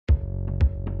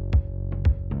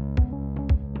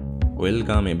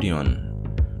Welcome everyone.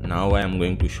 Now I am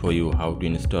going to show you how to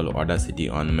install Audacity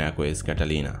on macOS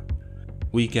Catalina.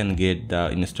 We can get the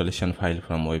installation file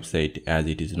from website as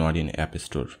it is not in App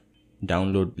Store.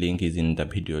 Download link is in the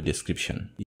video description.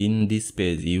 In this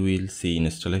page you will see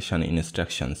installation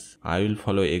instructions. I will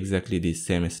follow exactly the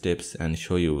same steps and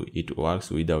show you it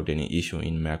works without any issue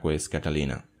in macOS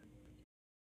Catalina.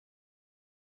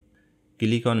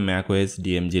 Click on macOS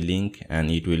DMG link and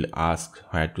it will ask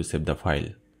where to save the file.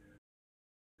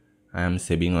 I am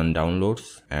saving on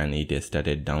downloads and it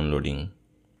started downloading.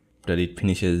 After it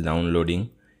finishes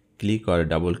downloading, click or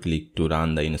double click to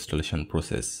run the installation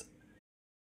process.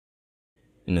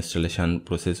 Installation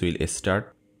process will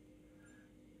start.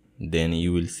 Then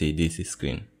you will see this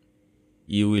screen.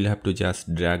 You will have to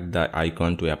just drag the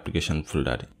icon to application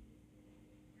folder.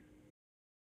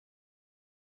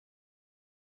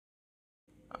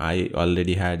 I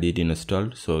already had it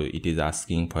installed, so it is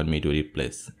asking for me to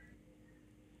replace.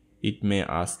 It may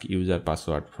ask user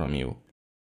password from you.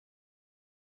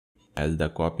 As the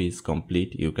copy is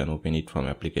complete, you can open it from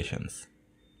applications.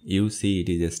 You see it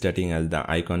is starting as the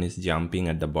icon is jumping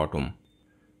at the bottom.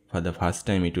 For the first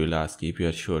time it will ask if you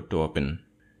are sure to open,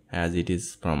 as it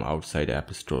is from outside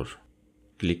App Store.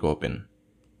 Click open.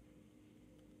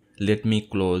 Let me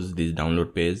close this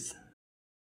download page.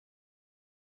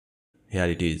 Here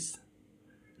it is.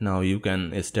 Now you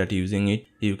can start using it.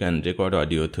 You can record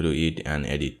audio through it and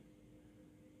edit.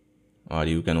 Or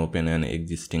you can open an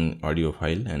existing audio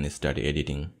file and start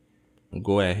editing.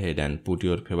 Go ahead and put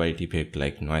your favorite effect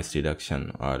like noise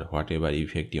reduction or whatever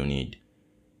effect you need.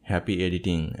 Happy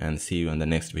editing and see you on the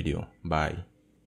next video. Bye.